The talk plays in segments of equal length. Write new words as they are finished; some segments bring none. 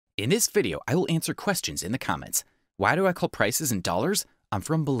In this video, I will answer questions in the comments. Why do I call prices in dollars? I'm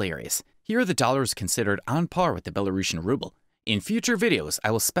from Belarus. Here the dollar is considered on par with the Belarusian ruble. In future videos,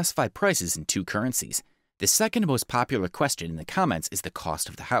 I will specify prices in two currencies. The second most popular question in the comments is the cost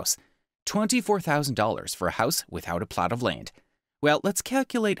of the house. $24,000 for a house without a plot of land. Well, let's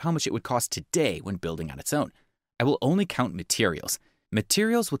calculate how much it would cost today when building on its own. I will only count materials.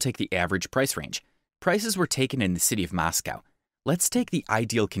 Materials will take the average price range. Prices were taken in the city of Moscow. Let's take the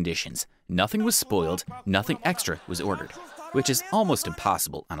ideal conditions. Nothing was spoiled, nothing extra was ordered, which is almost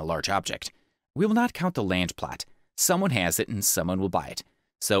impossible on a large object. We will not count the land plot. Someone has it and someone will buy it.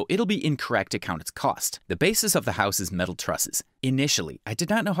 So it'll be incorrect to count its cost. The basis of the house is metal trusses. Initially, I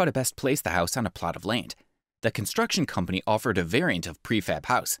did not know how to best place the house on a plot of land. The construction company offered a variant of prefab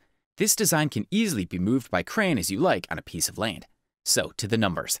house. This design can easily be moved by crane as you like on a piece of land. So, to the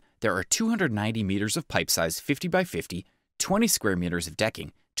numbers. There are 290 meters of pipe size 50 by 50, 20 square meters of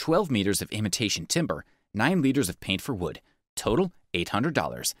decking, 12 meters of imitation timber, 9 liters of paint for wood. Total,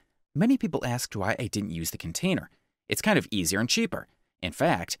 $800. Many people asked why I didn't use the container. It's kind of easier and cheaper. In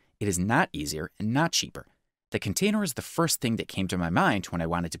fact, it is not easier and not cheaper. The container is the first thing that came to my mind when I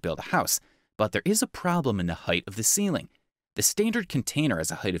wanted to build a house, but there is a problem in the height of the ceiling. The standard container has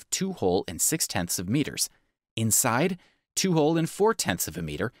a height of 2 hole and 6/10 of meters. Inside, 2 hole and 4/10 of a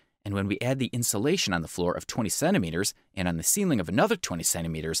meter, and when we add the insulation on the floor of 20 centimeters and on the ceiling of another 20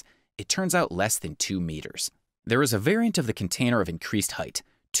 centimeters, it turns out less than 2 meters. There is a variant of the container of increased height,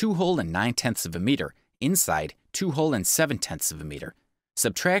 2 hole and 9/10 of a meter, inside 2 hole and 7/10 of a meter.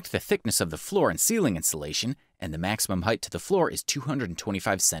 Subtract the thickness of the floor and ceiling insulation, and the maximum height to the floor is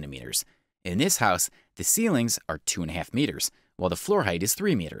 225 centimeters. In this house, the ceilings are 2.5 meters, while the floor height is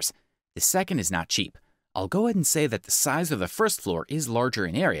 3 meters. The second is not cheap. I'll go ahead and say that the size of the first floor is larger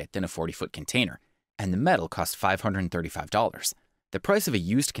in area than a 40-foot container, and the metal costs $535. The price of a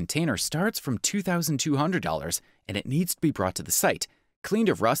used container starts from $2,200, and it needs to be brought to the site, cleaned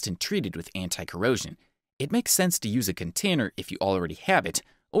of rust and treated with anti-corrosion. It makes sense to use a container if you already have it,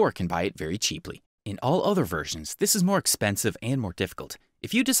 or can buy it very cheaply. In all other versions, this is more expensive and more difficult.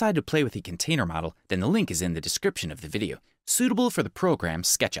 If you decide to play with the container model, then the link is in the description of the video. Suitable for the program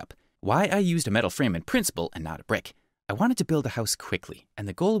SketchUp. Why I used a metal frame in principle and not a brick. I wanted to build a house quickly, and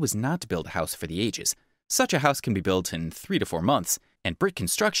the goal was not to build a house for the ages. Such a house can be built in 3 to 4 months, and brick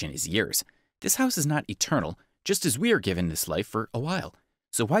construction is years. This house is not eternal, just as we are given this life for a while.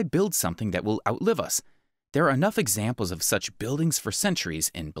 So why build something that will outlive us? There are enough examples of such buildings for centuries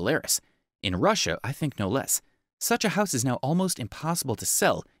in Belarus. In Russia, I think no less. Such a house is now almost impossible to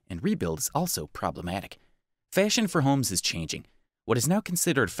sell, and rebuild is also problematic. Fashion for homes is changing. What is now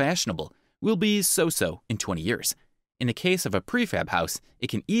considered fashionable will be so-so in 20 years. In the case of a prefab house, it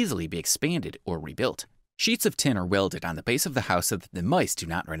can easily be expanded or rebuilt. Sheets of tin are welded on the base of the house so that the mice do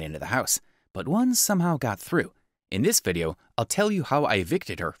not run into the house, but one somehow got through. In this video, I'll tell you how I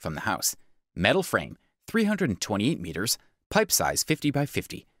evicted her from the house. Metal frame, 328 meters, pipe size 50 by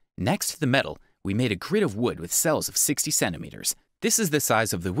 50. Next to the metal, we made a grid of wood with cells of 60 centimeters. This is the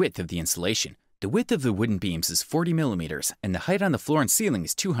size of the width of the insulation. The width of the wooden beams is 40 millimeters, and the height on the floor and ceiling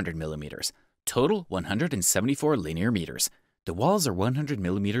is 200 millimeters. Total 174 linear meters. The walls are 100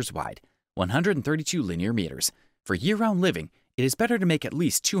 millimeters wide, 132 linear meters. For year-round living, it is better to make at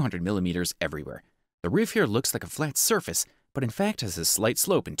least 200 millimeters everywhere. The roof here looks like a flat surface, but in fact has a slight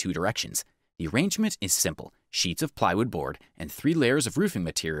slope in 2 directions. The arrangement is simple. Sheets of plywood board and 3 layers of roofing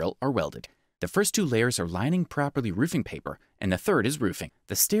material are welded. The first 2 layers are lining properly roofing paper, and the third is roofing.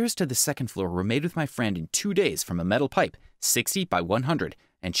 The stairs to the second floor were made with my friend in 2 days from a metal pipe, 60 by 100,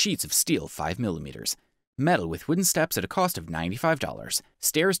 and sheets of steel 5 millimeters. Metal with wooden steps at a cost of $95.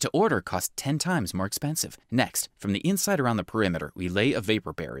 Stairs to order cost 10 times more expensive. Next, from the inside around the perimeter, we lay a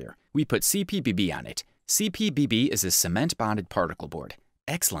vapor barrier. We put CPBB on it. CPBB is a cement-bonded particle board.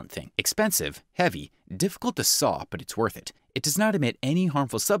 Excellent thing. Expensive, heavy, difficult to saw, but it's worth it. It does not emit any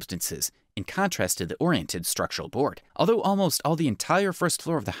harmful substances, in contrast to the oriented structural board. Although almost all the entire first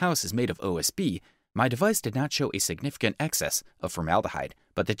floor of the house is made of OSB, my device did not show a significant excess of formaldehyde,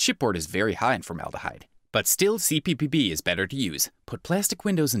 but the chipboard is very high in formaldehyde. But still, CPBB is better to use. Put plastic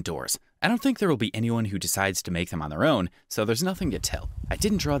windows and doors. I don't think there will be anyone who decides to make them on their own, so there's nothing to tell. I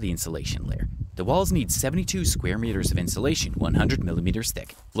didn't draw the insulation layer. The walls need 72 square meters of insulation, 100 millimeters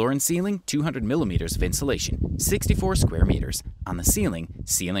thick. Floor and ceiling, 200 millimeters of insulation, 64 square meters. On the ceiling,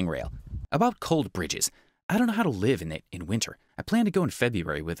 ceiling rail. About cold bridges. I don't know how to live in it in winter. I plan to go in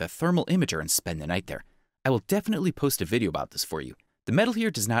February with a thermal imager and spend the night there. I will definitely post a video about this for you. The metal here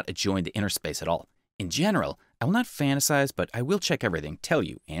does not adjoin the inner space at all. In general, I will not fantasize, but I will check everything, tell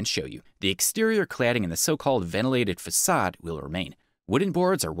you, and show you. The exterior cladding and the so-called ventilated facade will remain. Wooden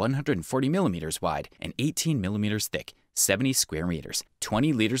boards are 140 millimeters wide and 18 millimeters thick, 70 square meters,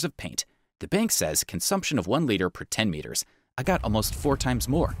 20 liters of paint. The bank says consumption of 1 liter per 10 meters. I got almost 4 times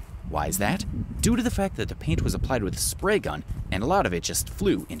more. Why is that? Due to the fact that the paint was applied with a spray gun and a lot of it just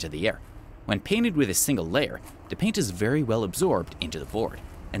flew into the air. When painted with a single layer, the paint is very well absorbed into the board,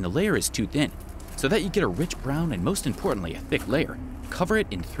 and the layer is too thin. So that you get a rich brown and most importantly a thick layer, cover it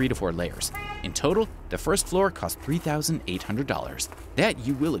in 3 to 4 layers. In total, the first floor cost $3,800. That,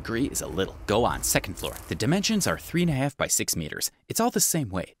 you will agree, is a little. Go on, second floor. The dimensions are 3.5 by 6 meters. It's all the same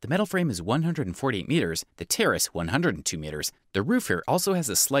way. The metal frame is 148 meters, the terrace 102 meters. The roof here also has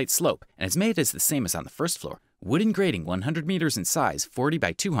a slight slope and is made as the same as on the first floor. Wooden grating 100 meters in size, 40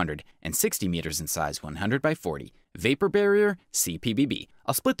 by 200, and 60 meters in size, 100 by 40. Vapor barrier, CPBB.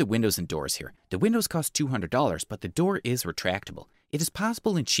 I'll split the windows and doors here. The windows cost $200, but the door is retractable. It is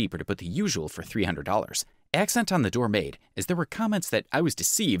possible and cheaper to put the usual for $300. Accent on the door made, as there were comments that I was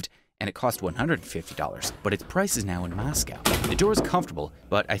deceived and it cost $150, but its price is now in Moscow. The door is comfortable,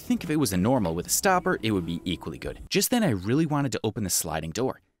 but I think if it was a normal with a stopper, it would be equally good. Just then I really wanted to open the sliding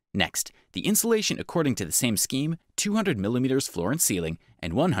door. Next, the insulation according to the same scheme, 200 millimeters floor and ceiling,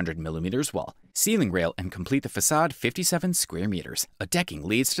 and 100 millimeters wall. Ceiling rail and complete the facade 57 square meters. A decking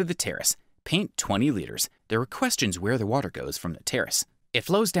leads to the terrace. Paint 20 liters. There are questions where the water goes from the terrace. It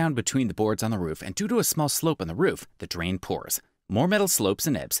flows down between the boards on the roof, and due to a small slope on the roof, the drain pours. More metal slopes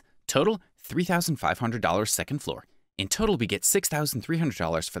and ebbs. Total, $3,500 second floor. In total, we get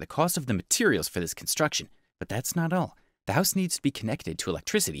 $6,300 for the cost of the materials for this construction. But that's not all. The house needs to be connected to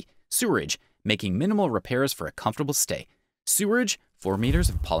electricity, sewerage, making minimal repairs for a comfortable stay. Sewerage, 4 meters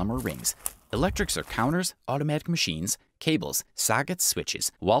of polymer rings. Electrics are counters, automatic machines, cables, sockets,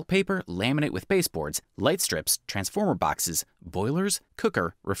 switches, wallpaper, laminate with baseboards, light strips, transformer boxes, boilers,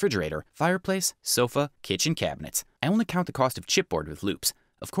 cooker, refrigerator, fireplace, sofa, kitchen cabinets. I only count the cost of chipboard with loops.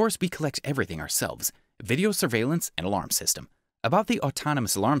 Of course, we collect everything ourselves. Video surveillance and alarm system. About the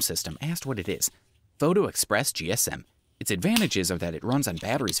autonomous alarm system, I asked what it is. Photo Express GSM. Its advantages are that it runs on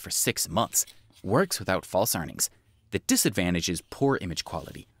batteries for 6 months, works without false earnings. The disadvantage is poor image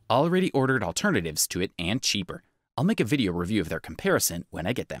quality. Already ordered alternatives to it and cheaper. I'll make a video review of their comparison when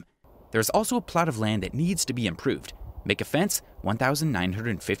I get them. There's also a plot of land that needs to be improved. Make a fence,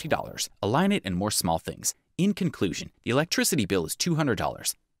 $1,950. Align it and more small things. In conclusion, the electricity bill is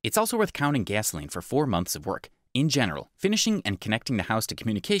 $200. It's also worth counting gasoline for 4 months of work. In general, finishing and connecting the house to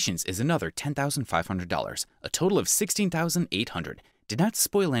communications is another $10,500, a total of $16,800. Did not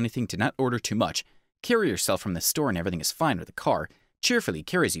spoil anything, did not order too much. Carry yourself from the store and everything is fine with the car. Cheerfully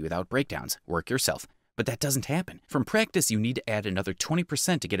carries you without breakdowns. Work yourself. But that doesn't happen. From practice, you need to add another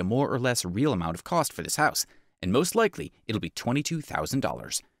 20% to get a more or less real amount of cost for this house. And most likely, it'll be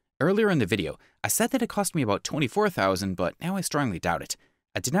 $22,000. Earlier in the video, I said that it cost me about $24,000, but now I strongly doubt it.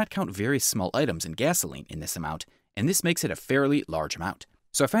 I did not count various small items and gasoline in this amount, and this makes it a fairly large amount.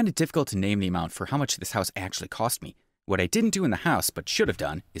 So I find it difficult to name the amount for how much this house actually cost me. What I didn't do in the house, but should have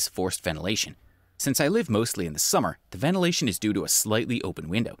done, is forced ventilation. Since I live mostly in the summer, the ventilation is due to a slightly open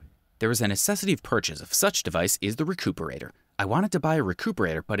window. There is a necessity of purchase of such device is the recuperator. I wanted to buy a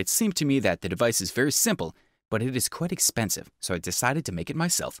recuperator, but it seemed to me that the device is very simple, but it is quite expensive, so I decided to make it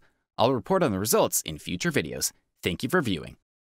myself. I'll report on the results in future videos. Thank you for viewing.